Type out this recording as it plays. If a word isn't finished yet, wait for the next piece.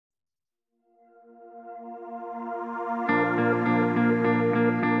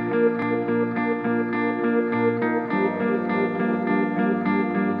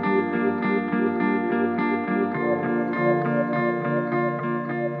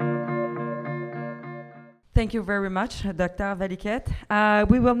Thank you very much, Dr. Valiquette.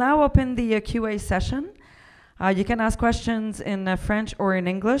 We will now open the QA session. You can ask questions in French or in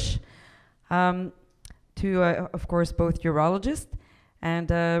English to, of course, both urologists. And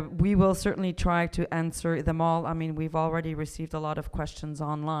we will certainly try to answer them all. I mean, we've already received a lot of questions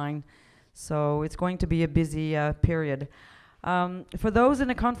online, so it's going to be a busy period. For those in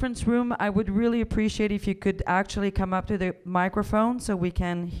the conference room, I would really appreciate if you could actually come up to the microphone so we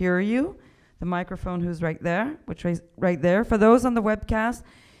can hear you. The microphone who's right there, which is right there. For those on the webcast,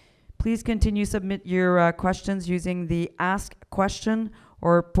 please continue to submit your questions using the Ask Question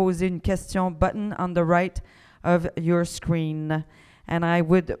or Poser une question button on the right of your screen. And I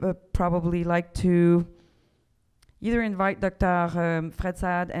would probably like to either invite Dr. Fred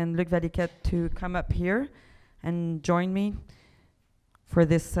Saad and Luc Valiquette to come up here and join me for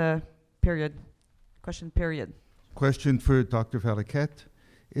this question period. Question for Dr. Valiquette.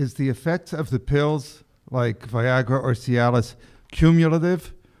 Is the effects of the pills like Viagra or Cialis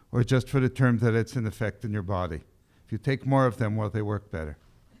cumulative, or just for the term that it's an effect in your body? If you take more of them, will they work better?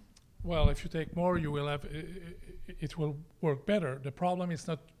 Well, if you take more, you will have, it will work better. The problem is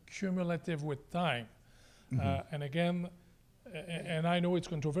not cumulative with time. And again, and I know it's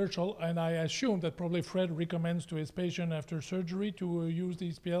controversial, and I assume that probably Fred recommends to his patient after surgery to use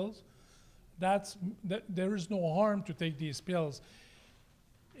these pills. There is no harm to take these pills.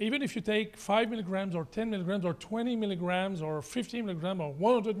 Even if you take 5 milligrams or 10 milligrams or 20 milligrams or 50 milligrams or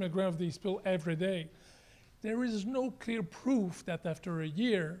 100 milligrams of these pills every day, there is no clear proof that after a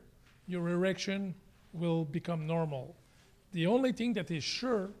year, your erection will become normal. The only thing that is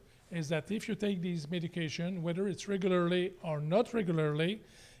sure is that if you take these medications, whether it's regularly or not regularly,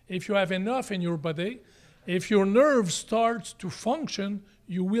 if you have enough in your body, if your nerve starts to function,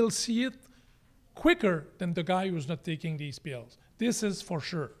 you will see it quicker than the guy who's not taking these pills. This is for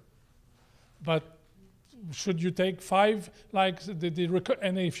sure. But should you take 5, like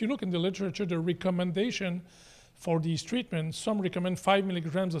and if you look in the literature, the recommendation for these treatments, some recommend 5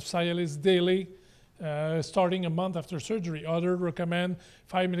 milligrams of Cialis daily, starting a month after surgery. Others recommend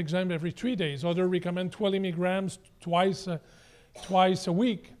 5 milligrams every 3 days. Others recommend 20 milligrams twice a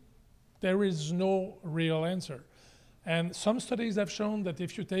week. There is no real answer. And some studies have shown that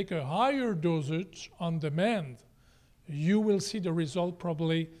if you take a higher dosage on demand, you will see the result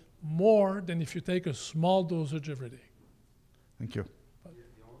probably more than if you take a small dosage every day. Thank you.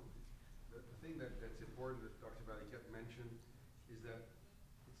 The thing that's important that Dr. Valiquette mentioned is that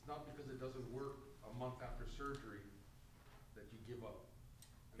it's not because it doesn't work a month after surgery that you give up.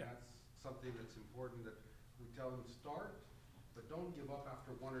 And that's something that's important, that we tell them start, but don't give up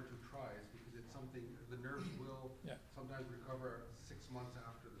after 1 or 2 tries, because it's something, the nerves will sometimes recover 6 months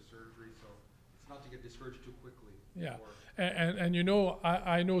after the surgery, so it's not to get discouraged too quickly. Yeah, and you know,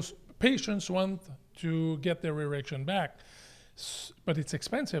 I know patients want to get their erection back, but it's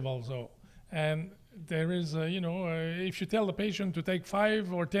expensive also. And there is, if you tell the patient to take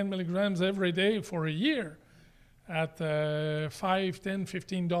 5 or 10 milligrams every day for a year at $5, $10,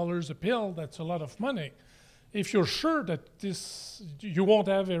 $15 a pill, that's a lot of money. If you're sure that you won't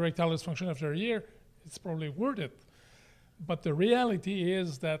have erectile dysfunction after a year, it's probably worth it. But the reality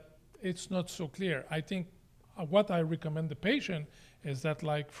is that it's not so clear. I think what I recommend the patient is that,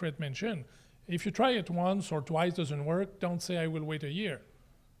 like Fred mentioned, if you try it once or twice doesn't work, don't say I will wait a year.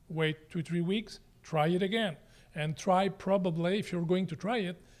 Wait 2-3 weeks, try it again. And try probably, if you're going to try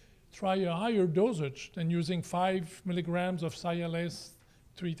it, try a higher dosage than using 5 milligrams of Cialis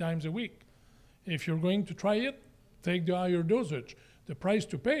 3 times a week. If you're going to try it, take the higher dosage. The price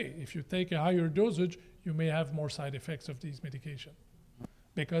to pay, if you take a higher dosage, you may have more side effects of these medications,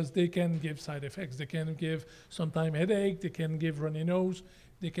 because they can give side effects. They can give sometimes headache, they can give runny nose,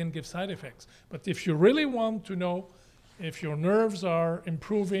 they can give side effects. But if you really want to know if your nerves are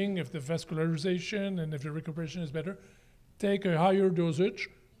improving, if the vascularization and if the recuperation is better, take a higher dosage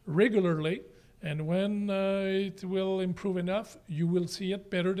regularly, and when it will improve enough, you will see it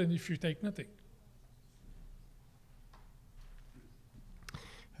better than if you take nothing.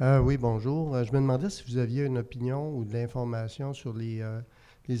 Oui, bonjour. Je me demandais si vous aviez une opinion ou de l'information sur les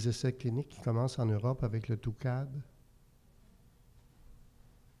essais cliniques qui commencent en Europe avec le TUCAD.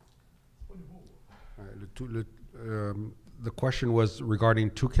 The question was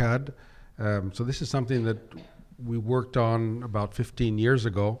regarding TUCAD. So this is something that we worked on about 15 years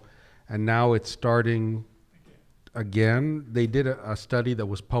ago, and now it's starting again. They did a study that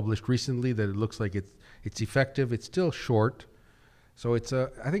was published recently that it looks like it's effective. It's still short. So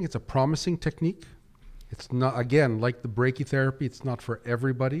I think it's a promising technique. It's not, again, like the brachytherapy, it's not for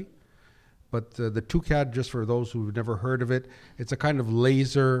everybody. But the TUCAD, just for those who've never heard of it, it's a kind of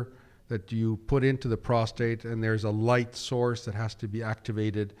laser that you put into the prostate, and there's a light source that has to be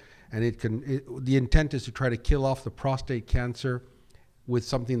activated, and the intent is to try to kill off the prostate cancer with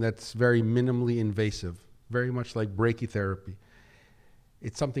something that's very minimally invasive, very much like brachytherapy.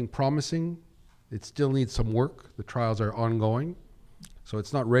 It's something promising. It still needs some work. The trials are ongoing, so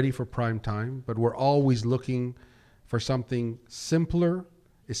it's not ready for prime time, but we're always looking for something simpler,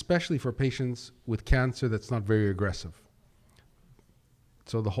 especially for patients with cancer that's not very aggressive.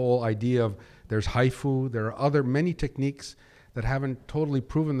 So the whole idea of there's HIFU, there are many techniques that haven't totally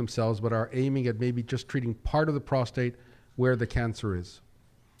proven themselves, but are aiming at maybe just treating part of the prostate where the cancer is.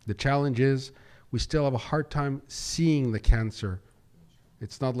 The challenge is we still have a hard time seeing the cancer.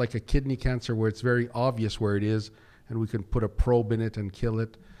 It's not like a kidney cancer where it's very obvious where it is and we can put a probe in it and kill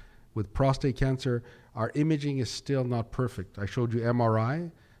it. With prostate cancer, our imaging is still not perfect. I showed you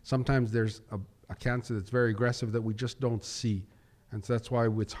MRI. Sometimes there's a cancer that's very aggressive that we just don't see. And so that's why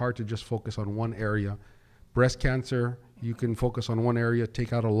it's hard to just focus on one area. Breast cancer, you can focus on one area,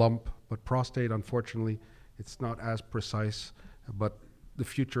 take out a lump, but prostate, unfortunately, it's not as precise, but the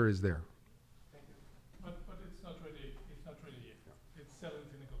future is there. Thank you. But it's not ready yet. It's still in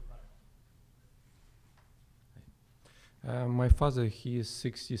clinical trial. My father, he is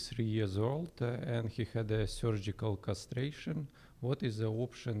 63 years old and he had a surgical castration. What is the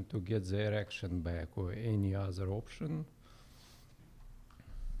option to get the erection back, or any other option?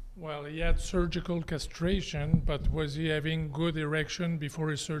 Well, he had surgical castration, but was he having good erection before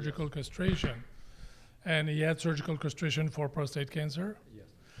his surgical castration? And he had surgical castration for prostate cancer? Yes.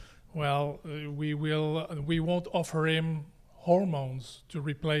 Well, we won't offer him hormones to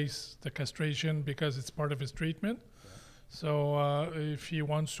replace the castration because it's part of his treatment. Yeah. So if he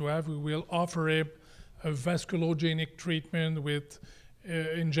wants to have, we will offer him a vasculogenic treatment with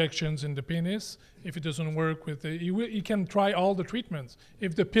injections in the penis. If it doesn't work with he can try all the treatments.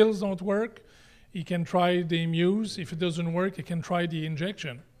 If the pills don't work, he can try the Muse. If it doesn't work, he can try the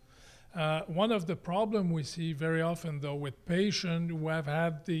injection. One of the problems we see very often, though, with patients who have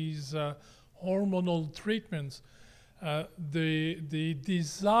had these hormonal treatments, the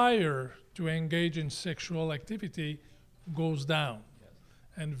desire to engage in sexual activity goes down. Yes.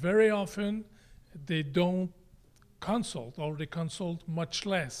 And very often, they don't consult, or they consult much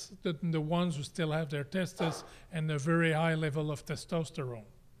less than the ones who still have their testes and a very high level of testosterone.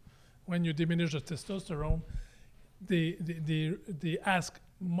 When you diminish the testosterone, they ask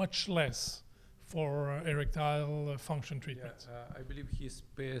much less for erectile function treatments. Yeah, I believe his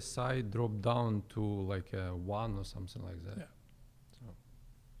PSI dropped down to like 1 or something like that. Yeah.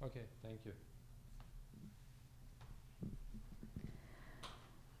 So, okay, thank you.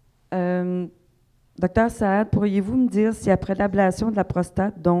 Docteur Saad, pourriez-vous me dire si après l'ablation de la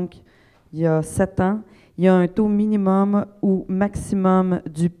prostate, donc il y a 7 ans, il y a un taux minimum ou maximum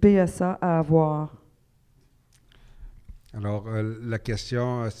du PSA à avoir? Alors, la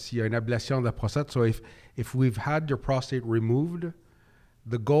question, s'il y a une ablation de la prostate, so if we've had your prostate removed,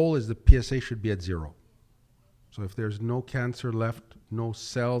 the goal is the PSA should be at 0. So if there's no cancer left, no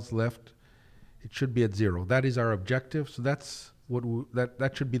cells left, it should be at 0. That is our objective. So that's what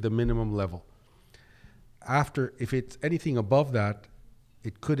that should be the minimum level. After, if it's anything above that,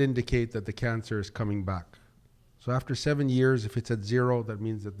 it could indicate that the cancer is coming back. So after 7 years, if it's at 0, that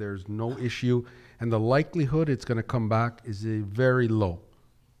means that there's no issue, and the likelihood it's going to come back is very low,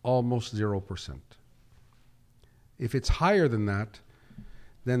 almost 0%. If it's higher than that,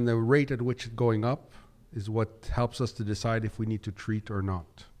 then the rate at which it's going up is what helps us to decide if we need to treat or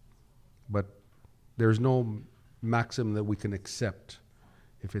not. But there's no maximum that we can accept.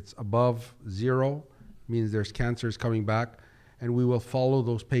 If it's above 0, means there's cancers coming back, and we will follow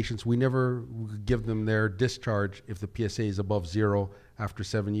those patients. We never give them their discharge if the PSA is above 0 after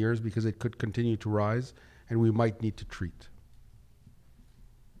 7 years, because it could continue to rise and we might need to treat.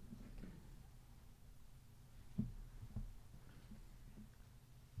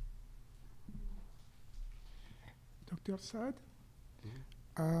 Docteur Saad,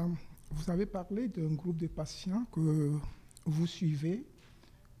 vous avez parlé d'un groupe de patients que vous suivez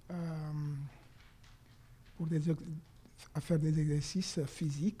à faire des exercices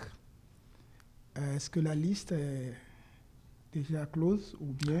physiques. Est-ce que la liste est déjà close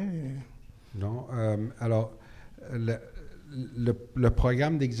ou bien? Non. Alors, le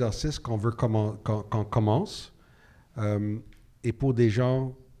programme d'exercice qu'on veut qu'on commence est pour des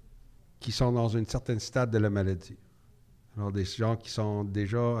gens qui sont dans un certain stade de la maladie. Alors, des gens qui sont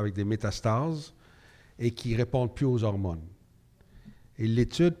déjà avec des métastases et qui ne répondent plus aux hormones. Et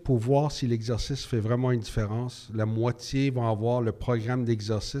l'étude, pour voir si l'exercice fait vraiment une différence, la moitié vont avoir le programme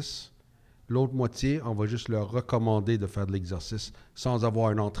d'exercice, L'autre moitié, on va juste leur recommander de faire de l'exercice sans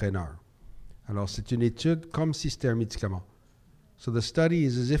avoir un entraîneur. Alors, c'est une étude comme si c'était un médicament. So the study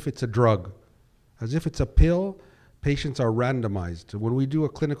is as if it's a drug. As if it's a pill, patients are randomized. When we do a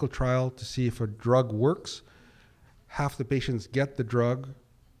clinical trial to see if a drug works, half the patients get the drug,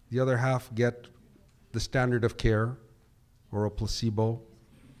 the other half get the standard of care or a placebo,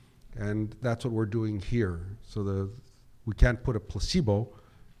 and that's what we're doing here. So we can't put a placebo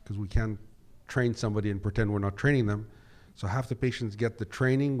because we can't train somebody and pretend we're not training them. So half the patients get the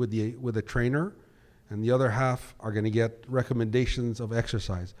training with a trainer, and the other half are going to get recommendations of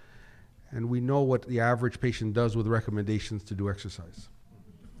exercise. And we know what the average patient does with recommendations to do exercise.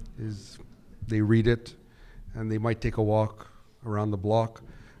 Is they read it, and they might take a walk around the block.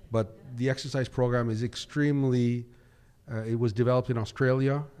 But the exercise program is extremely, it was developed in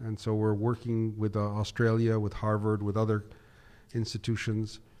Australia, and so we're working with Australia, with Harvard, with other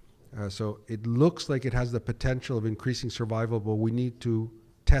institutions. So it looks like it has the potential of increasing survival, but we need to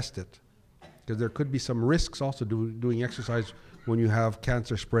test it. Because there could be some risks also doing exercise when you have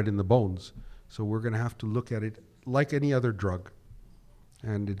cancer spread in the bones. So we're going to have to look at it like any other drug.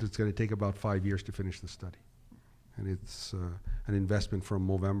 And it's going to take about 5 years to finish the study. And it's an investment from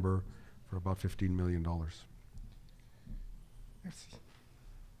Movember for about $15 million. Merci.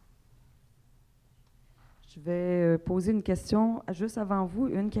 Je vais poser une question juste avant vous,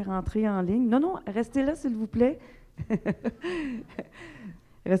 une qui est rentrée en ligne. Non, non, restez là, s'il vous plaît.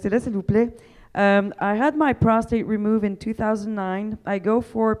 Restez là, s'il vous plaît. I had my prostate removed in 2009. I go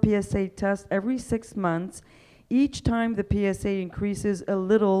for a PSA test every 6 months. Each time the PSA increases a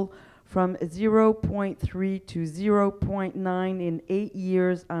little from 0.3 to 0.9 in 8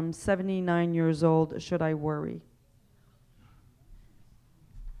 years. I'm 79 years old. Should I worry?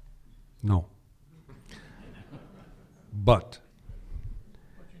 No. But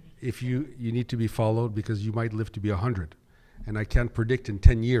if you need to be followed because you might live to be 100. And I can't predict in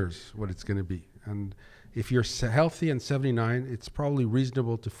 10 years what it's going to be. And if you're healthy and 79, it's probably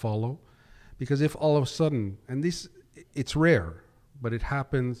reasonable to follow. Because if all of a sudden, and this, it's rare, but it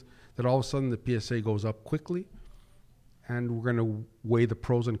happens that all of a sudden the PSA goes up quickly, and we're going to weigh the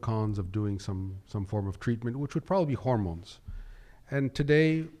pros and cons of doing some form of treatment, which would probably be hormones. And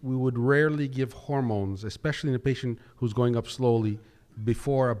today, we would rarely give hormones, especially in a patient who's going up slowly,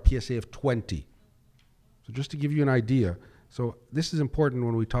 before a PSA of 20. So just to give you an idea, so this is important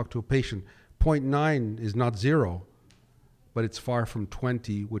when we talk to a patient. 0.9 is not 0, but it's far from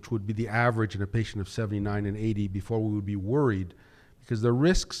 20, which would be the average in a patient of 79 and 80 before we would be worried, because the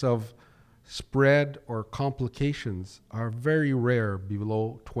risks of spread or complications are very rare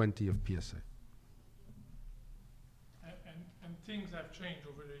below 20 of PSA. And things have changed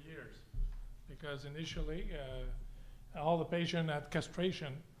over the years, because initially all the patients had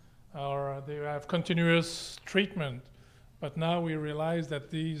castration or they have continuous treatment. But now we realize that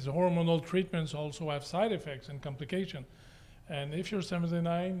these hormonal treatments also have side effects and complications. And if you're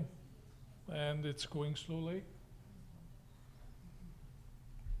 79 and it's going slowly,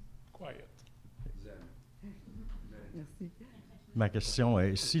 quiet. Merci. Ma question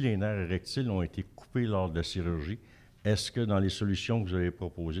est, si les nerfs érectiles ont été coupés lors de la chirurgie, est-ce que dans les solutions que vous avez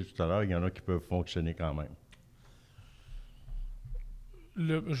proposées tout à l'heure, il y en a qui peuvent fonctionner quand même?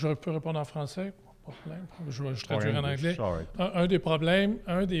 Je peux répondre en français? Pas de problème. Je traduirai en anglais. Sorry. Un des problèmes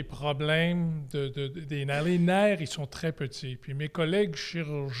des nerfs, les nerfs, ils sont très petits. Puis mes collègues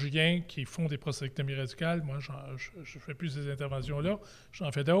chirurgiens qui font des prostatectomies radicales, moi, je fais plus ces interventions-là,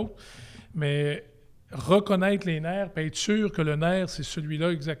 j'en fais d'autres, mais reconnaître les nerfs, puis être sûr que le nerf, c'est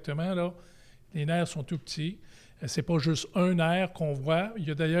celui-là exactement, là, les nerfs sont tout petits. C'est pas juste un nerf qu'on voit. Il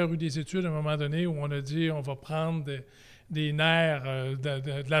y a d'ailleurs eu des études à un moment donné où on a dit on va prendre des nerfs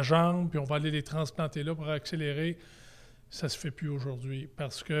de la jambe, puis on va aller les transplanter là pour accélérer. Ça se fait plus aujourd'hui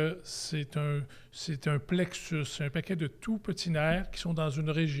parce que c'est un plexus, c'est un paquet de tout petits nerfs qui sont dans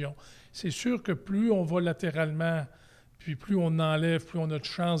une région. C'est sûr que plus on va latéralement, puis plus on enlève, plus on a de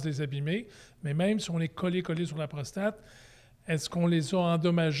chance de les abîmer. Mais même si on est collé sur la prostate, est-ce qu'on les a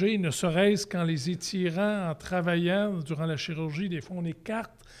endommagés, ne serait-ce qu'en les étirant, en travaillant durant la chirurgie? Des fois, on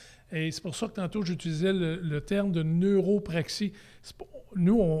écarte. Et c'est pour ça que tantôt, j'utilisais le terme de neuropraxie.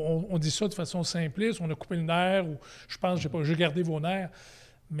 Nous, on dit ça de façon simpliste. On a coupé le nerf, ou je pense, j'ai gardé vos nerfs.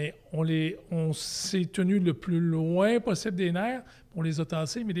 Mais on s'est tenu le plus loin possible des nerfs. On les a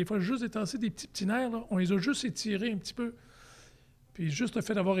tassés, mais des fois, juste détasser des petits nerfs, là, on les a juste étirés un petit peu. Puis juste le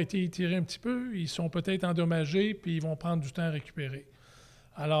fait d'avoir été étirés un petit peu, ils sont peut-être endommagés, puis ils vont prendre du temps à récupérer.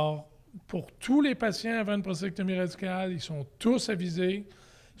 Alors, pour tous les patients avant une prostatectomie radicale, ils sont tous avisés,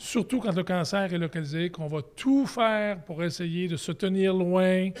 surtout quand le cancer est localisé, qu'on va tout faire pour essayer de se tenir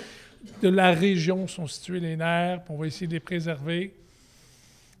loin de la région sont situés les nerfs, puis on va essayer de les préserver,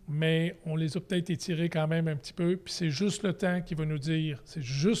 mais on les a peut-être étirés quand même un petit peu, puis c'est juste le temps qui va nous dire, si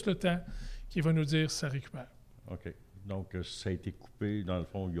ça récupère. OK. Donc, ça a été coupé, dans le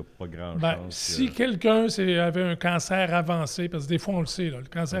fond, il n'y a pas grand Ben, chance. si quelqu'un avait un cancer avancé, parce que des fois on le sait, là, le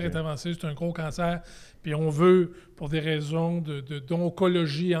cancer OK. est avancé, c'est un gros cancer, puis on veut, pour des raisons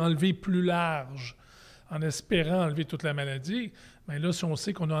d'oncologie, enlever plus large, en espérant enlever toute la maladie, bien là, si on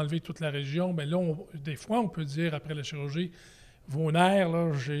sait qu'on a enlevé toute la région, bien là, des fois, on peut dire, après la chirurgie, vos nerfs,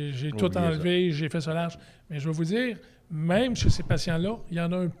 là, j'ai tout enlevé, j'ai fait ça large. Mais je vais vous dire, même chez ces patients-là, il y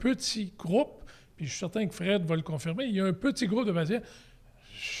en a un petit groupe, puis je suis certain que Fred va le confirmer, il y a un petit groupe de patients,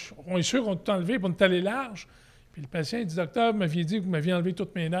 on est sûr qu'on a tout enlevé pour nous aller large. Puis le patient, il dit, docteur, vous m'aviez dit que vous m'aviez enlevé tous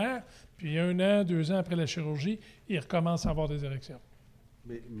mes nerfs, puis 1 an, 2 ans après la chirurgie, il recommence à avoir des érections.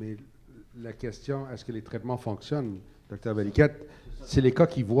 Mais la question, est-ce que les traitements fonctionnent, docteur Valiquette, c'est les cas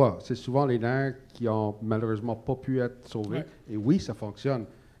qu'il voit. C'est souvent les nerfs qui ont malheureusement pas pu être sauvés. Ouais. Et oui, ça fonctionne.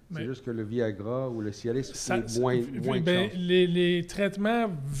 Mais C'est juste que le Viagra ou le Cialis, Ça- est moins de ben, chance. les traitements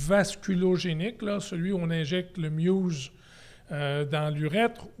vasculogéniques, là, celui où on injecte le Muse dans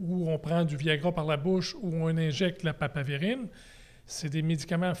l'urètre, où on prend du Viagra par la bouche, où on injecte la papaverine, c'est des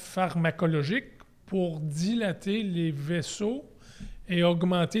médicaments pharmacologiques pour dilater les vaisseaux et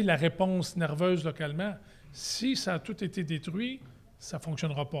augmenter la réponse nerveuse localement. Si ça a tout été détruit, ça ne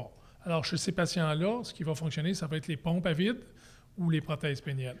fonctionnera pas. Alors, chez ces patients-là, ce qui va fonctionner, ça va être les pompes à vide ou les prothèses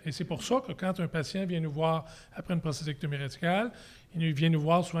péniennes. Et c'est pour ça que quand un patient vient nous voir après une prostatectomie radicale, il vient nous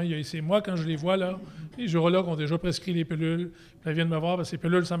voir souvent, c'est moi, quand je les vois, là, les urologues ont déjà prescrit les pilules, puis là, ils viennent me voir, parce que ces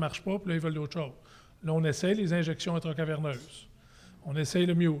pilules, ça ne marche pas, puis là, ils veulent d'autres choses. Là, on essaie les injections intracaverneuses. On essaye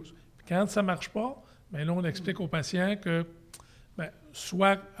le Muse. Puis quand ça ne marche pas, bien là, on explique aux patients que bien,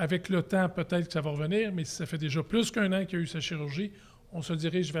 soit avec le temps, peut-être que ça va revenir, mais si ça fait déjà plus qu'un an qu'il y a eu sa chirurgie, on se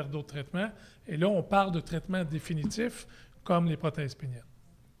dirige vers d'autres traitements. Et là, on parle de traitements définitifs, comme les prothèses péniennes.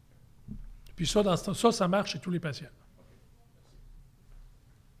 Puis ça marche chez tous les patients.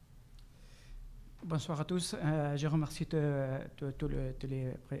 Bonsoir à tous. Je remercie tous les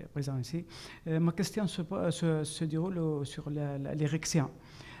présents ici. Ma question se déroule sur l'érection.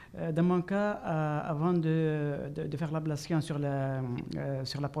 Dans mon cas, avant de faire l'ablation sur la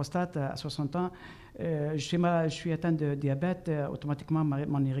prostate à 60 ans, je suis atteint de diabète. Automatiquement,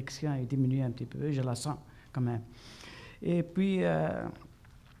 mon érection est diminuée un petit peu. Je la sens quand même. Et puis,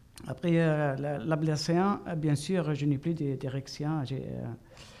 après l'ablation, bien sûr, je n'ai plus d'érection.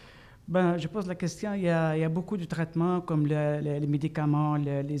 Je pose la question, il y a beaucoup de traitements comme les médicaments,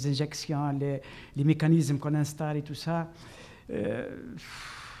 les injections, les mécanismes qu'on installe et tout ça.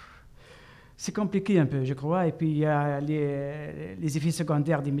 C'est compliqué un peu, je crois. Et puis, il y a les effets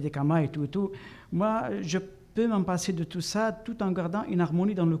secondaires des médicaments et tout. Moi, je peux m'en passer de tout ça tout en gardant une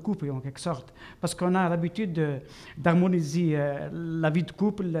harmonie dans le couple, en quelque sorte. Parce qu'on a l'habitude d'harmoniser la vie de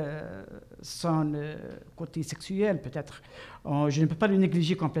couple sans le côté sexuel, peut-être. Je ne peux pas le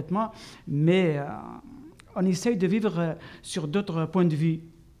négliger complètement, mais on essaye de vivre sur d'autres points de vue,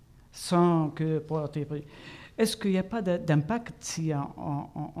 sans que... Est-ce qu'il n'y a pas d'impact si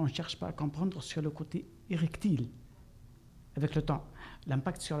on ne cherche pas à comprendre sur le côté érectile avec le temps?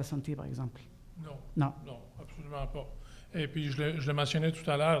 L'impact sur la santé, par exemple? Non, absolument pas. Et puis, je le mentionnais tout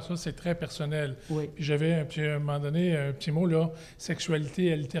à l'heure, ça, c'est très personnel. Oui. Puis j'avais, à un moment donné, un petit mot, là,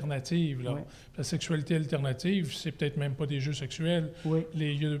 sexualité alternative. Là. Oui. La sexualité alternative, c'est peut-être même pas des jeux sexuels. Oui.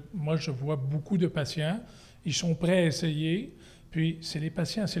 Moi, je vois beaucoup de patients, ils sont prêts à essayer, puis c'est les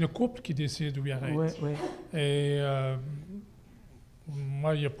patients, c'est le couple qui décide où ils arrêtent. Oui. Et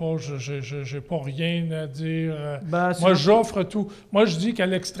moi, il y a pas, je n'ai pas rien à dire. Moi, j'offre tout. Moi, je dis qu'à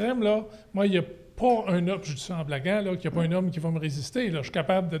l'extrême, là, moi, il n'y a pas un homme, je dis ça en blaguant, là, qu'il n'y a pas un homme qui va me résister. Là. Je suis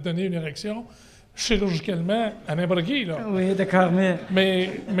capable de donner une érection chirurgicalement à n'importe qui. Là. Oui, d'accord,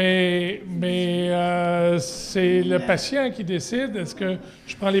 Mais c'est le patient qui décide. Est-ce que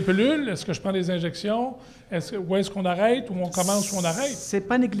je prends les pilules? Est-ce que je prends les injections? Où est-ce qu'on arrête? Où on commence? Où on arrête? C'est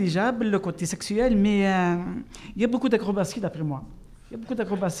pas négligeable, le côté sexuel, mais il y a beaucoup d'acrobatie, d'après moi. Il y a beaucoup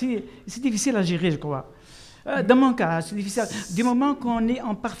d'acrobatie. C'est difficile à gérer, je crois. Dans mon cas, c'est difficile. Du moment qu'on est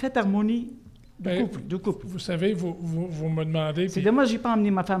en parfaite harmonie de couple. Vous savez, vous me demandez... C'est dommage, je n'ai pas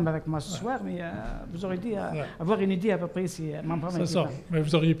emmené ma femme avec moi ce soir, mais vous aurez dû avoir une idée à peu près si ma femme C'est ça. Mais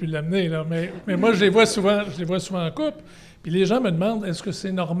vous auriez pu l'amener, là. Mais moi, je les vois souvent en couple. Puis les gens me demandent, est-ce que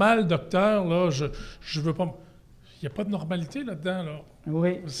c'est normal, docteur, là? Je veux pas... Il n'y a pas de normalité là-dedans, là.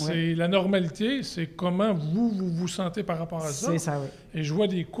 Oui. La normalité, c'est comment vous sentez par rapport à ça. C'est ça, oui. Et je vois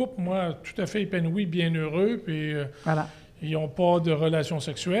des couples, moi, tout à fait épanouis, bien heureux, puis voilà. Ils n'ont pas de relations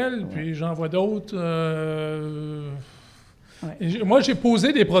sexuelles, puis j'en vois d'autres. Ouais. Et moi, j'ai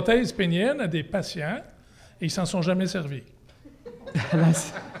posé des prothèses péniennes à des patients et ils s'en sont jamais servis.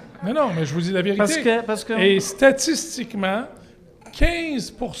 Non, mais je vous dis la vérité. Parce que Et statistiquement,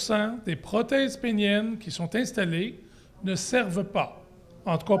 15% des prothèses péniennes qui sont installées ne servent pas.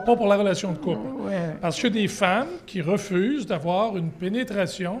 En tout cas, pas pour la relation de couple. ouais. Parce qu'il y a des femmes qui refusent d'avoir une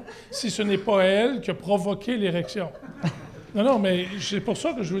pénétration si ce n'est pas elle qui a provoqué l'érection. Non, mais c'est pour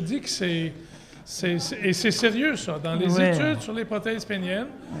ça que je vous dis que et c'est sérieux, ça. Dans les Ouais. études sur les prothèses péniennes,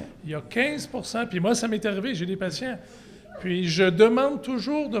 il y a 15%. Puis moi, ça m'est arrivé, j'ai des patients. Puis je demande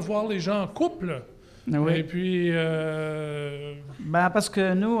toujours de voir les gens en couple. Oui. Et puis... Parce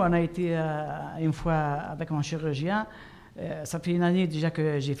que nous, on a été une fois avec mon chirurgien. Ça fait une année déjà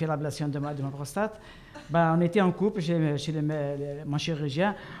que j'ai fait l'ablation de ma prostate. On était en couple chez mon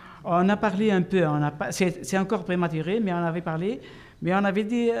chirurgien. On a parlé un peu. C'est encore prématuré, mais on avait parlé. Mais on avait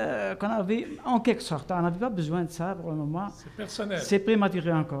dit qu'on avait, en quelque sorte, on n'avait pas besoin de ça pour le moment. C'est personnel. C'est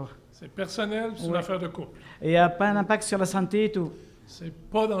prématuré encore. C'est personnel, c'est une affaire de couple. Et il n'y a pas un impact sur la santé et tout. C'est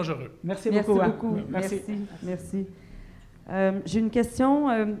pas dangereux. Merci Merci beaucoup. beaucoup. Merci. Merci. J'ai une question.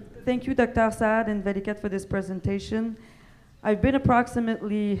 Thank you, Dr. Saad and Valiquette, for this presentation. I've been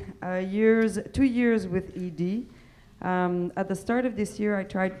approximately 2 years with ED. At the start of this year, I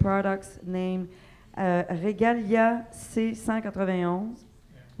tried products named Regalia C191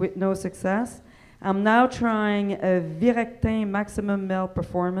 with no success. I'm now trying Virectin Maximum Male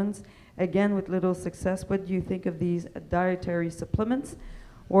Performance, again with little success. What do you think of these dietary supplements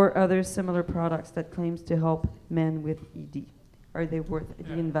or other similar products that claims to help men with ED? Are they worth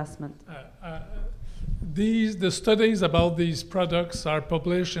the investment? The studies about these products are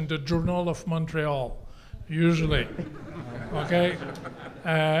published in the Journal of Montreal, usually. Okay?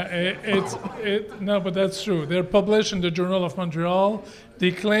 No, but that's true. They're published in the Journal of Montreal.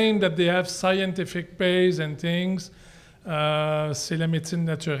 They claim that they have scientific base and things. C'est la médecine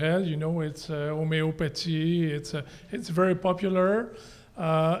naturelle, you know, it's homeopathy, it's very popular.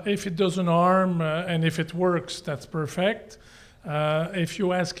 If it doesn't harm and if it works, that's perfect. If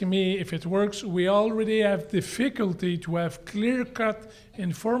you ask me if it works, we already have difficulty to have clear-cut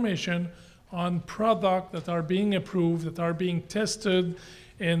information on products that are being approved, that are being tested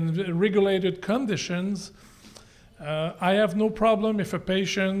in regulated conditions. I have no problem if a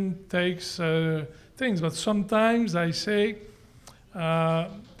patient takes things, but sometimes I say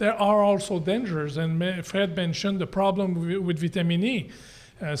there are also dangers, and Fred mentioned the problem with vitamin E.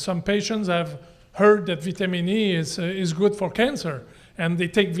 Some patients have heard that vitamin E is good for cancer, and they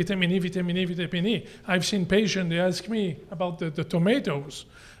take vitamin E. I've seen patients, they ask me about the tomatoes,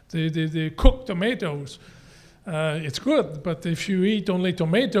 the cooked tomatoes. It's good, but if you eat only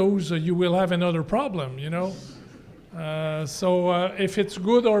tomatoes, you will have another problem, you know? So if it's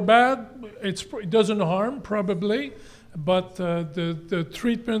good or bad, it doesn't harm, probably, but the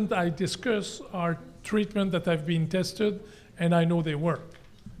treatment I discuss are treatment that have been tested, and I know they work.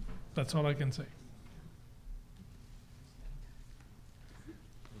 That's all I can say.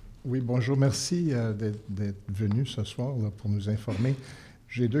 Oui, bonjour. Merci d'être venu ce soir là, pour nous informer.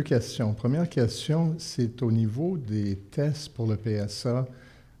 J'ai 2 questions. Première question, c'est au niveau des tests pour le PSA.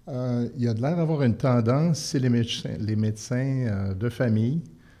 Il y a de l'air d'avoir une tendance chez les médecins de famille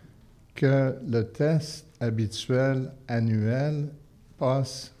que le test habituel annuel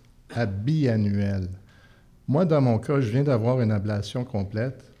passe à biannuel. Moi, dans mon cas, je viens d'avoir une ablation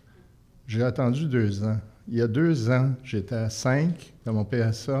complète. J'ai attendu 2 ans. Il y a 2 ans, j'étais à 5 dans mon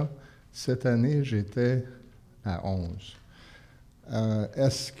PSA. Cette année, j'étais à 11.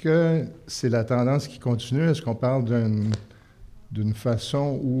 Est-ce que c'est la tendance qui continue? Est-ce qu'on parle d'une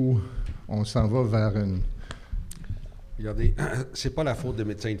façon où on s'en va vers une... Regardez, c'est pas la faute des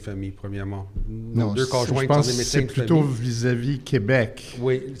médecins de famille, premièrement. Nos Non, deux conjoints je pense sont des que médecins c'est de plutôt famille. vis-à-vis Québec.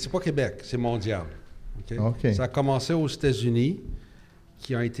 Oui, c'est pas Québec, c'est mondial. Okay? OK. Ça a commencé aux États-Unis,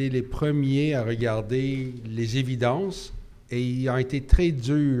 qui ont été les premiers à regarder les évidences, et ils ont été très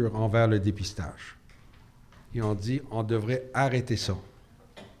durs envers le dépistage. Ils ont dit, on devrait arrêter ça.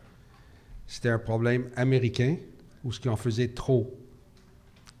 C'était un problème américain, où ce qu'ils en faisaient trop.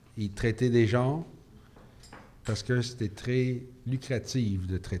 Ils traitaient des gens parce que c'était très lucratif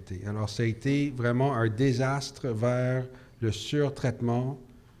de traiter. Alors, ça a été vraiment un désastre vers le surtraitement,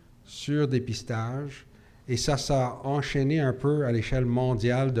 surdépistage, et ça a enchaîné un peu à l'échelle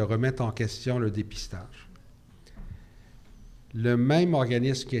mondiale de remettre en question le dépistage. Le même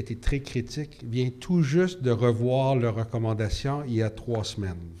organisme qui a été très critique vient tout juste de revoir leurs recommandations il y a 3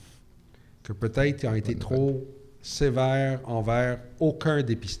 semaines, que peut-être ils ont été trop sévères envers aucun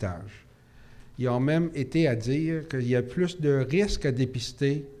dépistage. Ils ont même été à dire qu'il y a plus de risques à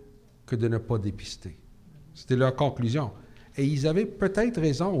dépister que de ne pas dépister. C'était leur conclusion. Et ils avaient peut-être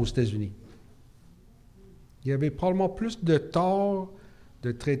raison aux États-Unis. Il y avait probablement plus de tort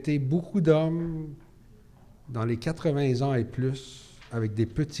de traiter beaucoup d'hommes dans les 80 ans et plus avec des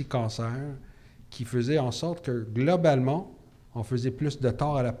petits cancers qui faisaient en sorte que, globalement, on faisait plus de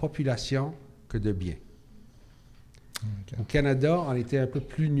tort à la population que de bien. Okay. Au Canada, on était un peu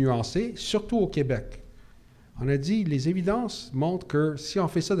plus nuancé, surtout au Québec. On a dit, les évidences montrent que si on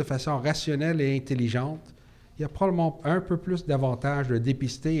fait ça de façon rationnelle et intelligente, il y a probablement un peu plus d'avantages de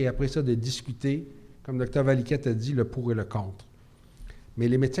dépister et après ça de discuter, comme Dr Valiquette a dit, le pour et le contre. Mais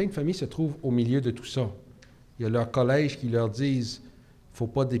les médecins de famille se trouvent au milieu de tout ça. Il y a leurs collèges qui leur disent « il ne faut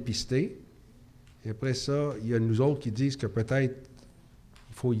pas dépister ». Et après ça, il y a nous autres qui disent que peut-être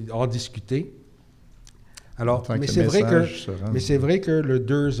il faut en discuter. Alors, mais c'est vrai que le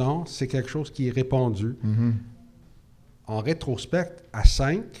 2 ans, c'est quelque chose qui est répandu. Mm-hmm. En rétrospect, à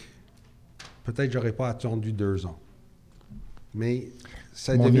 5, peut-être j'aurais pas attendu 2 ans. Mais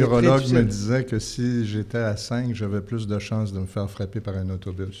ça mon neurologue me disait que si j'étais à 5, j'avais plus de chances de me faire frapper par un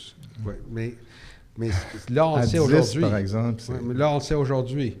autobus. Oui, mais là, on le sait aujourd'hui. Par exemple. Mais là, on le sait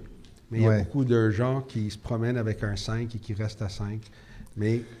aujourd'hui. Mais il y a beaucoup de gens qui se promènent avec un 5 et qui restent à 5.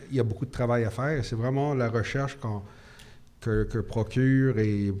 Mais il y a beaucoup de travail à faire. C'est vraiment la recherche que Procure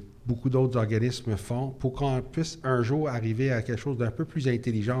et beaucoup d'autres organismes font pour qu'on puisse un jour arriver à quelque chose d'un peu plus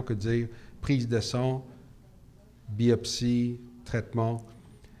intelligent que de dire prise de sang, biopsie, traitement.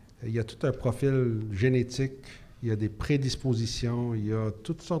 Il y a tout un profil génétique, il y a des prédispositions, il y a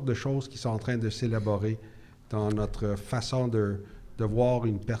toutes sortes de choses qui sont en train de s'élaborer dans notre façon de voir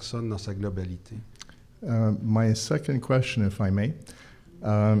une personne dans sa globalité. My second question, if I may,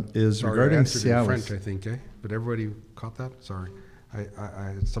 is regarding Cialis. French, I think, but everybody caught that? Sorry.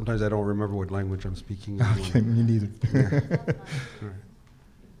 Sometimes I don't remember what language I'm speaking. Okay, me neither.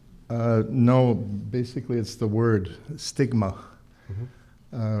 No, basically it's the word stigma.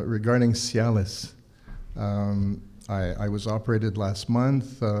 Mm-hmm. Regarding Cialis. I was operated last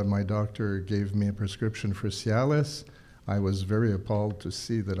month. My doctor gave me a prescription for Cialis. I was very appalled to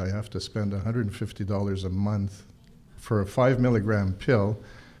see that I have to spend $150 a month for a 5 milligram pill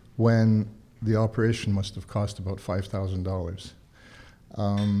when the operation must have cost about $5,000.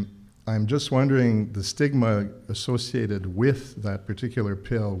 I'm just wondering the stigma associated with that particular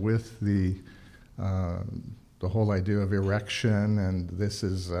pill, with the whole idea of erection, and this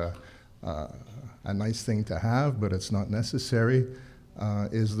is a nice thing to have, but it's not necessary.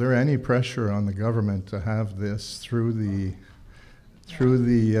 Is there any pressure on the government to have this through the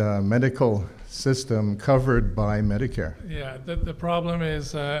medical system covered by Medicare? Yeah, the problem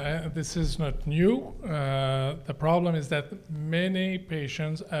is, this is not new. The problem is that many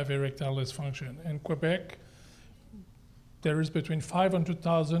patients have erectile dysfunction. In Quebec, there is between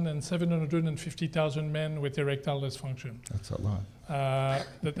 500,000 and 750,000 men with erectile dysfunction. That's a lot.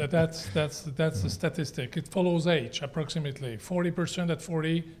 That's the statistic. It follows age, approximately. 40% at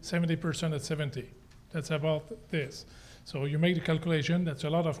 40, 70% at 70. That's about this. So you make the calculation, that's a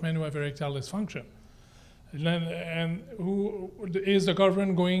lot of men who have erectile dysfunction. And who is the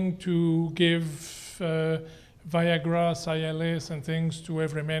government going to give Viagra, Cialis, and things to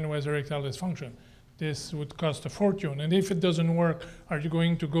every man who has erectile dysfunction? This would cost a fortune. And if it doesn't work, are you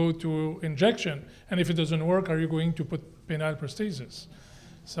going to go to injection? And if it doesn't work, are you going to put penile prosthesis?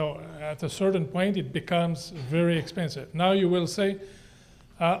 So at a certain point, it becomes very expensive. Now you will say,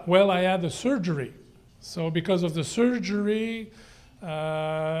 well, I had a surgery. So because of the surgery,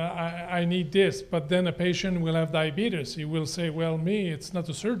 I need this. But then a patient will have diabetes. He will say, well, me, it's not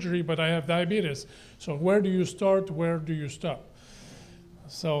a surgery, but I have diabetes. So where do you start? Where do you stop?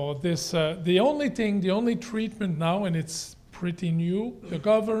 So this, the only treatment now, and it's pretty new, the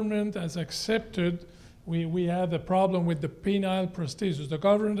government has accepted, we had a problem with the penile prosthesis. The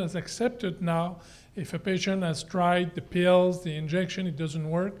government has accepted now, if a patient has tried the pills, the injection, it doesn't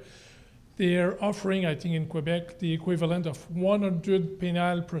work, they are offering, I think in Quebec, the equivalent of 100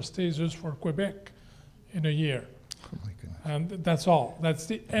 penile prosthesis for Quebec in a year. Oh my goodness. And that's all. That's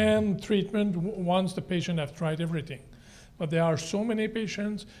the end treatment once the patient has tried everything. But there are so many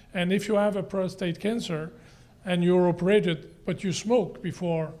patients, and if you have a prostate cancer and you're operated, but you smoked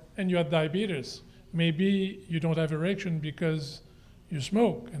before and you had diabetes, maybe you don't have erection because you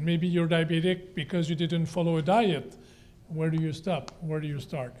smoke, and maybe you're diabetic because you didn't follow a diet. Where do you stop? Where do you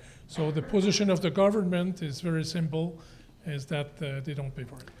start? So the position of the government is very simple, is that they don't pay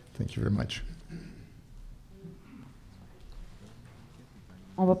for it. Thank you very much.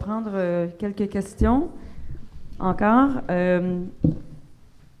 On va prendre quelques questions. Encore.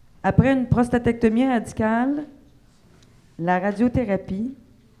 Après une prostatectomie radicale, la radiothérapie,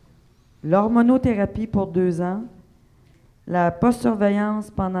 l'hormonothérapie pour 2 ans, La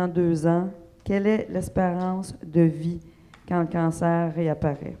post-surveillance pendant 2 ans, quelle est l'espérance de vie quand le cancer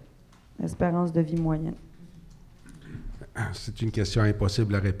réapparaît? L'espérance de vie moyenne. C'est une question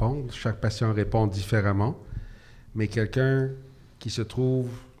impossible à répondre. Chaque patient répond différemment. Mais quelqu'un qui se trouve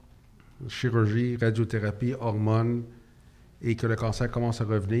chirurgie, radiothérapie, hormones, et que le cancer commence à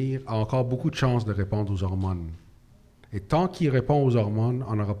revenir, a encore beaucoup de chances de répondre aux hormones. Et tant qu'il répond aux hormones,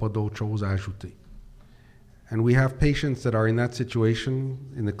 on n'aura pas d'autre chose à ajouter. And we have patients that are in that situation,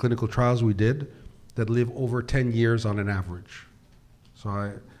 in the clinical trials we did, that live over 10 years on an average. So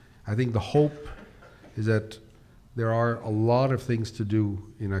I think the hope is that there are a lot of things to do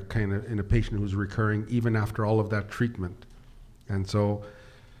in a patient who's recurring even after all of that treatment. And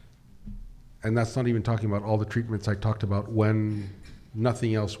that's not even talking about all the treatments I talked about when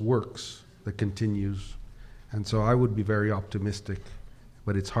nothing else works that continues. And so I would be very optimistic,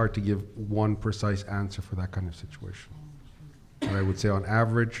 but it's hard to give one precise answer for that kind of situation. But I would say on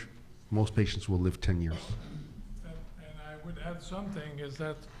average, most patients will live 10 years. And I would add something is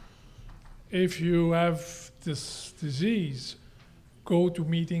that if you have this disease, go to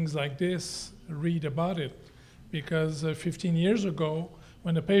meetings like this, read about it. Because 15 years ago,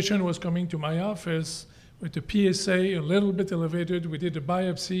 when a patient was coming to my office with a PSA a little bit elevated, we did a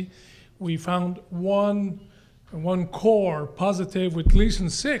biopsy, we found one core positive with Gleason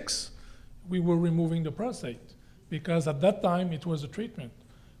 6, we were removing the prostate. Because at that time, it was a treatment.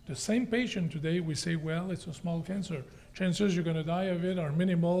 The same patient today, we say, well, it's a small cancer. Chances you're going to die of it are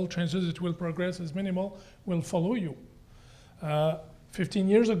minimal. Chances it will progress is minimal. We'll follow you. 15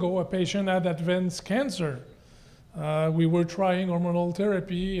 years ago, a patient had advanced cancer. We were trying hormonal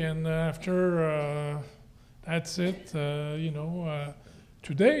therapy, and after that's it,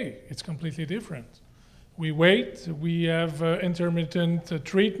 today it's completely different. We wait, we have intermittent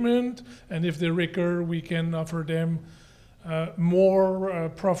treatment, and if they recur, we can offer them more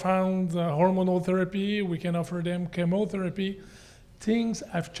profound hormonal therapy, we can offer them chemotherapy. Things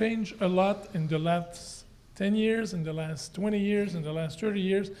have changed a lot in the last 10 years, in the last 20 years, in the last 30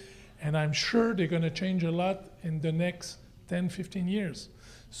 years, and I'm sure they're going to change a lot in the next 10, 15 years.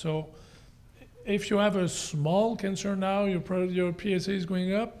 So if you have a small cancer now, your PSA is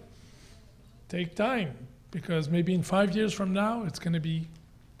going up, take time, because maybe in 5 years from now, it's going to be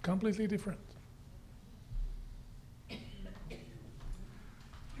completely different.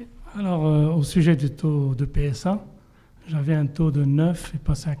 Alors, au sujet du taux de PSA, j'avais un taux de 9 et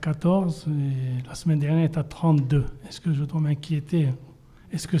passé à 14, et la semaine dernière, il est à 32. Est-ce que je dois m'inquiéter?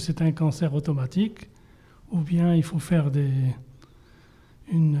 Est-ce que c'est un cancer automatique, ou bien il faut faire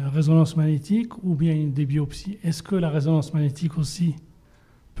une résonance magnétique, ou bien des biopsies? Est-ce que la résonance magnétique aussi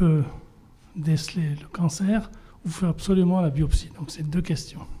peut déceler le cancer, ou faut absolument la biopsie? Donc, c'est 2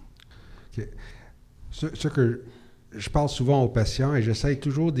 questions. Okay. Ce que je parle souvent aux patients, et j'essaie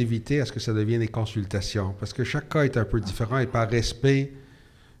toujours d'éviter à ce que ça devienne des consultations, parce que chaque cas est un peu différent, et par respect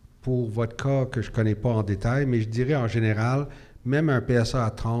pour votre cas que je ne connais pas en détail, mais je dirais en général, même un PSA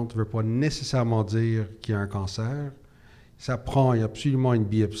à 30 ne veut pas nécessairement dire qu'il y a un cancer. Ça prend, il y a absolument une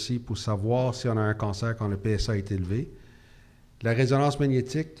biopsie pour savoir si on a un cancer quand le PSA est élevé. La résonance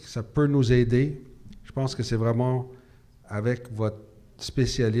magnétique, ça peut nous aider. Je pense que c'est vraiment avec votre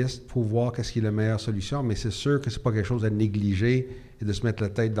spécialiste pour voir qu'est-ce qui est la meilleure solution, mais c'est sûr que ce n'est pas quelque chose à négliger et de se mettre la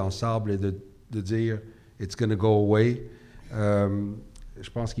tête dans le sable et de dire « it's going to go away ». Je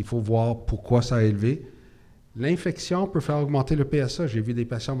pense qu'il faut voir pourquoi ça a élevé. L'infection peut faire augmenter le PSA. J'ai vu des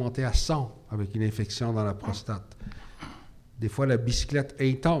patients monter à 100 avec une infection dans la prostate. Des fois, la bicyclette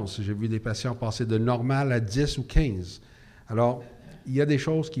intense. J'ai vu des patients passer de normal à 10 ou 15. Alors, il y a des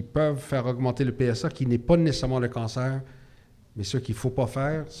choses qui peuvent faire augmenter le PSA qui n'est pas nécessairement le cancer, mais ce qu'il ne faut pas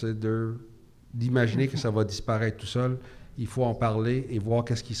faire, c'est d'imaginer que ça va disparaître tout seul. Il faut en parler et voir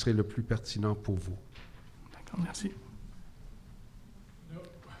qu'est-ce qui serait le plus pertinent pour vous. D'accord, merci.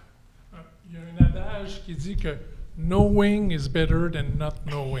 Il y a un adage qui dit que knowing is better than not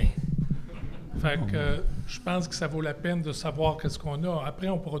knowing. Fait que je pense que ça vaut la peine de savoir qu'est-ce qu'on a. Après,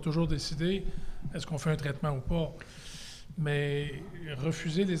 on pourra toujours décider est-ce qu'on fait un traitement ou pas. Mais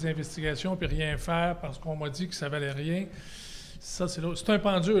refuser des investigations puis rien faire parce qu'on m'a dit que ça valait rien, ça, c'est un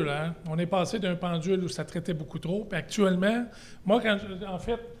pendule. Hein? On est passé d'un pendule où ça traitait beaucoup trop. Puis actuellement, moi, en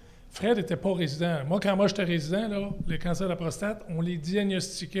fait, Fred n'était pas résident. Moi, quand j'étais résident, là, les cancers de la prostate, on les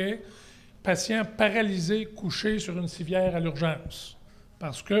diagnostiquait patients paralysés, couchés sur une civière à l'urgence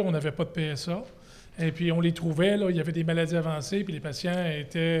parce qu'on n'avait pas de PSA. Et puis, on les trouvait, là, il y avait des maladies avancées, puis les patients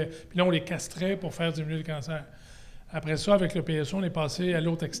étaient... Puis là, on les castrait pour faire diminuer le cancer. Après ça, avec le PSA, on est passé à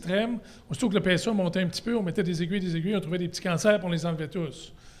l'autre extrême. Aussitôt que le PSA montait un petit peu, on mettait des aiguilles, on trouvait des petits cancers, puis on les enlevait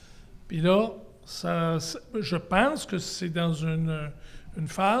tous. Puis là, Je pense que c'est dans une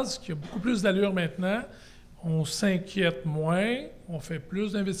phase qui a beaucoup plus d'allure maintenant. On s'inquiète moins, on fait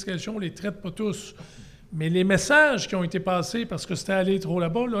plus d'investigations, on ne les traite pas tous. Mais les messages qui ont été passés parce que c'était allé trop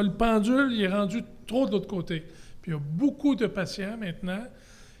là-bas, là, le pendule il est rendu trop de l'autre côté. Puis il y a beaucoup de patients maintenant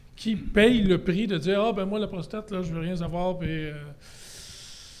qui payent le prix de dire « Ah, ben moi, la prostate, là, je veux rien savoir, puis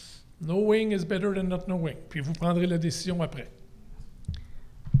knowing is better than not knowing. » Puis vous prendrez la décision après.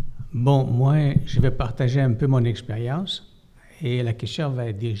 Bon, moi, je vais partager un peu mon expérience et la question va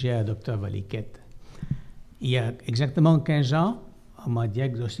être dirigée à Dr. Valiquette. Il y a exactement 15 ans, on m'a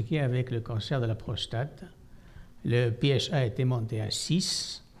diagnostiqué avec le cancer de la prostate. Le PSA était monté à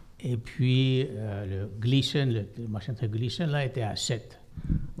 6 et puis le Gleason, le machin de Gleason, là, était à 7.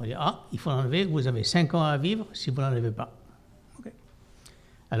 On m'a dit, ah, il faut l'enlever, vous avez 5 ans à vivre si vous ne l'enlevez pas. Okay.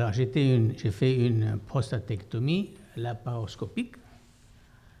 Alors, j'ai fait une prostatectomie laparoscopique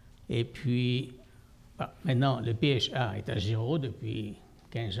et puis, maintenant, le PSA est à 0 depuis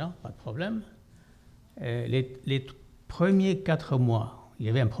 15 ans, pas de problème. Les premiers 4 mois, il y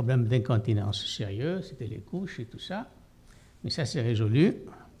avait un problème d'incontinence sérieux, c'était les couches et tout ça, mais ça s'est résolu.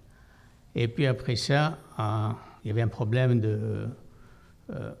 Et puis après ça, il y avait un problème de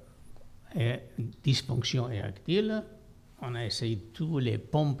dysfonction érectile. On a essayé tous les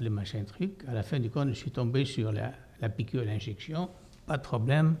pompes, les machins trucs. À la fin du compte, je suis tombé sur la piqûre, l'injection, pas de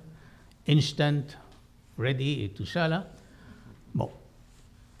problème, instant, ready et tout ça là. Bon,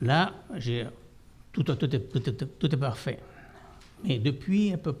 là, tout est parfait. Mais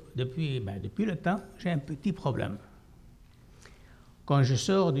depuis le temps, j'ai un petit problème. Quand je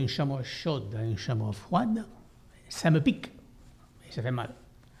sors d'une chambre chaude dans une chambre froide, ça me pique et ça fait mal.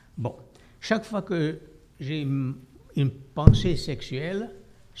 Bon, chaque fois que j'ai une pensée sexuelle,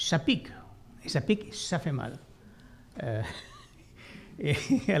 ça pique. Et ça pique, ça fait mal. Et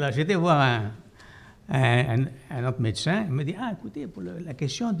alors, j'étais voir un autre médecin. Il me dit, ah, écoutez, pour la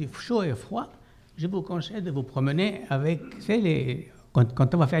question du chaud et froid, je vous conseille de vous promener avec, tu sais,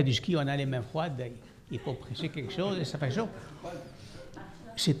 quand on va faire du ski, on a les mains froides, il faut presser quelque chose et ça fait chaud.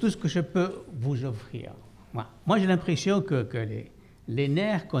 C'est tout ce que je peux vous offrir. Moi j'ai l'impression que les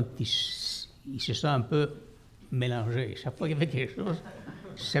nerfs, quand ils se sont un peu mélangés, chaque fois qu'il y avait quelque chose,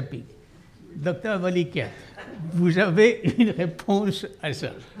 ça pique. Docteur Valiquette, vous avez une réponse à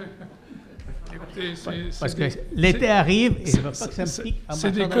ça? Écoutez, parce que l'été arrive et je ne veux pas que ça me pique.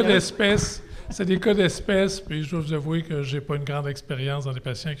 C'est des cas d'espèce. C'est des cas d'espèce, puis je dois vous avouer que je n'ai pas une grande expérience dans les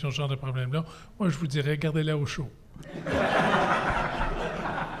patients qui ont ce genre de problème-là. Moi, je vous dirais, gardez-la au chaud.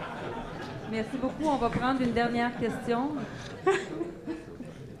 Merci beaucoup. On va prendre une dernière question.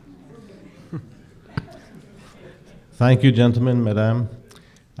 Thank you, gentlemen, madame.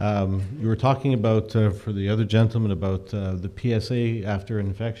 You were talking about, for the other gentleman, about the PSA after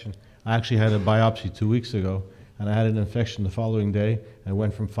infection. I actually had a biopsy 2 weeks ago, and I had an infection the following day, and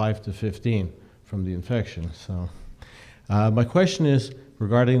went from 5 to 15 from the infection. So, my question is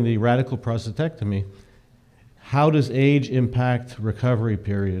regarding the radical prostatectomy. How does age impact recovery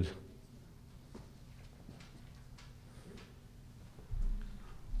period?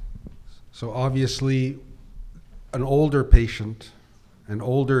 So obviously, an older patient, and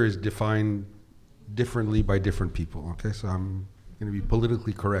older is defined differently by different people, okay? So I'm going to be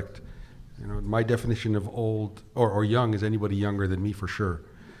politically correct. You know, my definition of old or young is anybody younger than me for sure.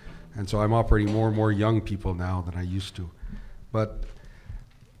 And so I'm operating more and more young people now than I used to. But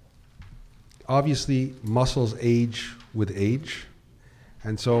obviously, muscles age with age.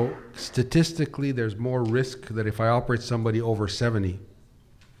 And so statistically, there's more risk that if I operate somebody over 70,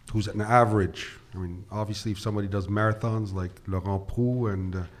 who's an average, I mean, obviously if somebody does marathons like Laurent Proulx,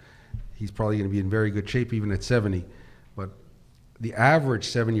 and he's probably going to be in very good shape even at 70. But the average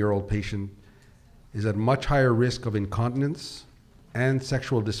 70-year-old patient is at much higher risk of incontinence and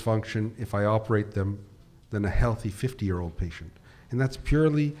sexual dysfunction if I operate them than a healthy 50-year-old patient. And that's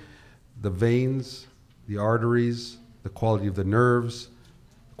purely the veins, the arteries, the quality of the nerves,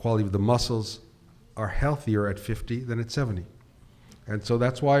 the quality of the muscles are healthier at 50 than at 70. And so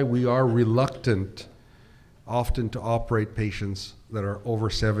that's why we are reluctant often to operate patients that are over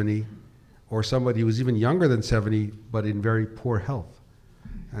 70 or somebody who's even younger than 70 but in very poor health.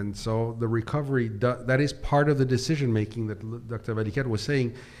 And so the recovery, that is part of the decision making that Dr. Valiquette was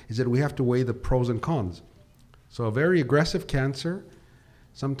saying, is that we have to weigh the pros and cons. So a very aggressive cancer,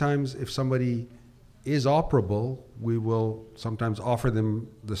 sometimes if somebody is operable, we will sometimes offer them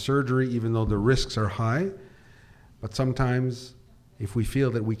the surgery even though the risks are high. But sometimes if we feel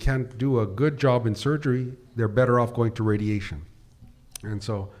that we can't do a good job in surgery, they're better off going to radiation. And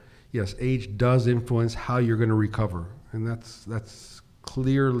so, yes, age does influence how you're going to recover. And that's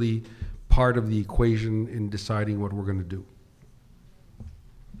clearly part of the equation in deciding what we're going to do.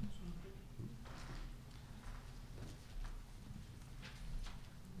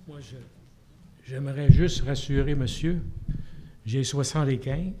 Moi, j'aimerais juste rassurer monsieur. J'ai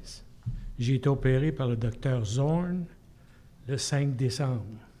 75. J'ai été opéré par le docteur Zorn le 5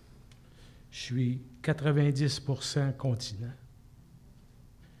 décembre. Je suis 90% continent.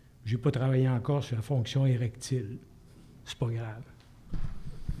 Je n'ai pas travaillé encore sur la fonction érectile. C'est pas grave.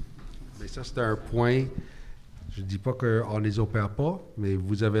 Mais ça, c'est un point. Je ne dis pas qu'on ne les opère pas, mais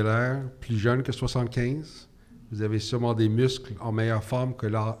vous avez l'air plus jeune que 75. Vous avez sûrement des muscles en meilleure forme que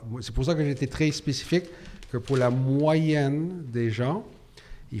là. C'est pour ça que j'ai été très spécifique que pour la moyenne des gens,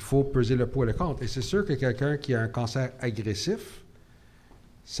 il faut peser le pour et le contre. Et c'est sûr que quelqu'un qui a un cancer agressif,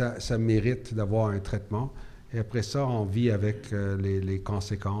 ça mérite d'avoir un traitement. Et après ça, on vit avec les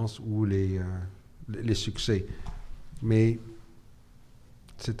conséquences ou les succès. Mais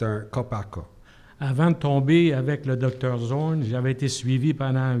c'est un cas par cas. Avant de tomber avec le Dr Zorn, j'avais été suivi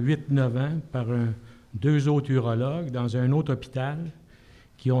pendant 8-9 ans par deux autres urologues dans un autre hôpital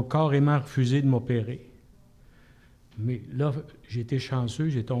qui ont carrément refusé de m'opérer. Mais là, j'ai été chanceux,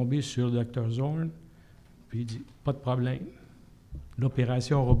 j'ai tombé sur le Dr Zorn, puis il dit « pas de problème,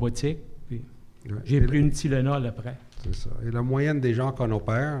 l'opération robotique », puis j'ai pris une Tylenol après. C'est ça. Et la moyenne des gens qu'on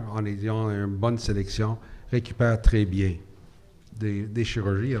opère, en ayant une bonne sélection, récupèrent très bien des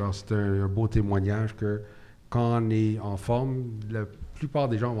chirurgies. Alors, c'est un beau témoignage que quand on est en forme, la plupart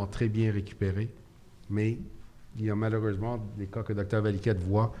des gens vont très bien récupérer. Mais il y a malheureusement des cas que le Dr Valiquette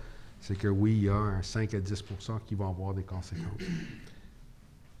voit, c'est que oui, il y a un 5 à 10 % qui vont avoir des conséquences.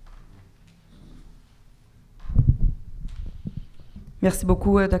 Merci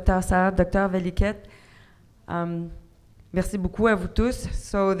beaucoup, Dr. Saad, Dr. Valiquette. Merci beaucoup à vous tous.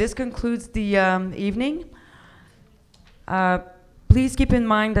 So this concludes the evening. Please keep in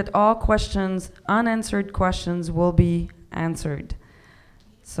mind that all questions, unanswered questions, will be answered.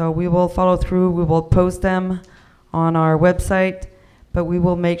 So we will follow through, we will post them on our website, but we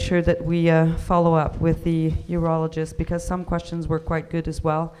will make sure that we follow up with the urologist because some questions were quite good as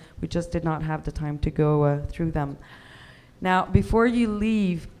well. We just did not have the time to go through them. Now, before you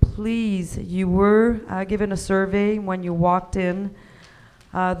leave, please, you were given a survey when you walked in.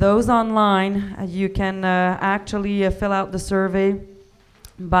 Those online, you can actually fill out the survey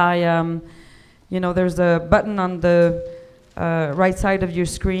by, there's a button on the right side of your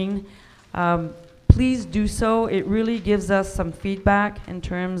screen. Please do so. It really gives us some feedback in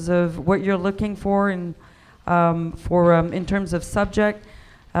terms of what you're looking for in terms of subject.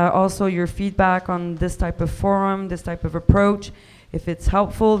 Also your feedback on this type of forum, this type of approach. If it's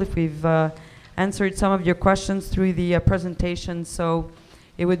helpful, if we've answered some of your questions through the presentation, so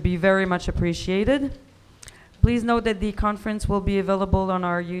it would be very much appreciated. Please note that the conference will be available on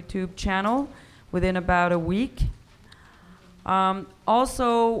our YouTube channel within about a week.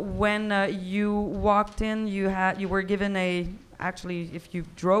 Also, when you walked in, you were given actually, if you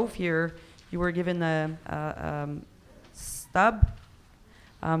drove here, you were given a stub.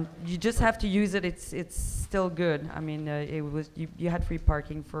 You just have to use it. It's still good. I mean, you had free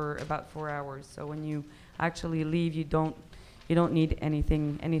parking for about 4 hours. So when you actually leave, you don't need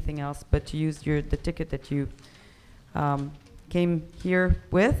anything else but to use the ticket that you came here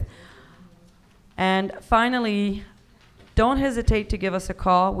with. And finally, don't hesitate to give us a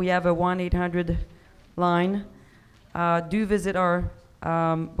call. We have a 1-800 line. Do visit our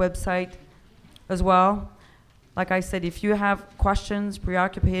website as well. Like I said, if you have questions,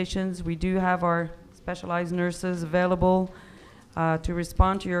 preoccupations, we do have our specialized nurses available to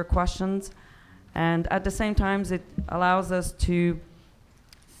respond to your questions. And at the same time, it allows us to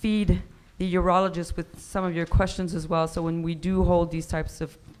feed the urologist with some of your questions as well. So when we do hold these types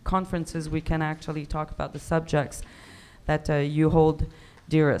of conferences, we can actually talk about the subjects that you hold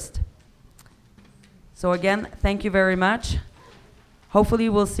dearest. So again, thank you very much. Hopefully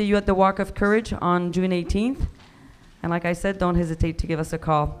we'll see you at the Walk of Courage on June 18th. And like I said, don't hesitate to give us a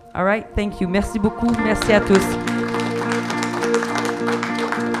call. All right, thank you. Merci beaucoup. Merci à tous.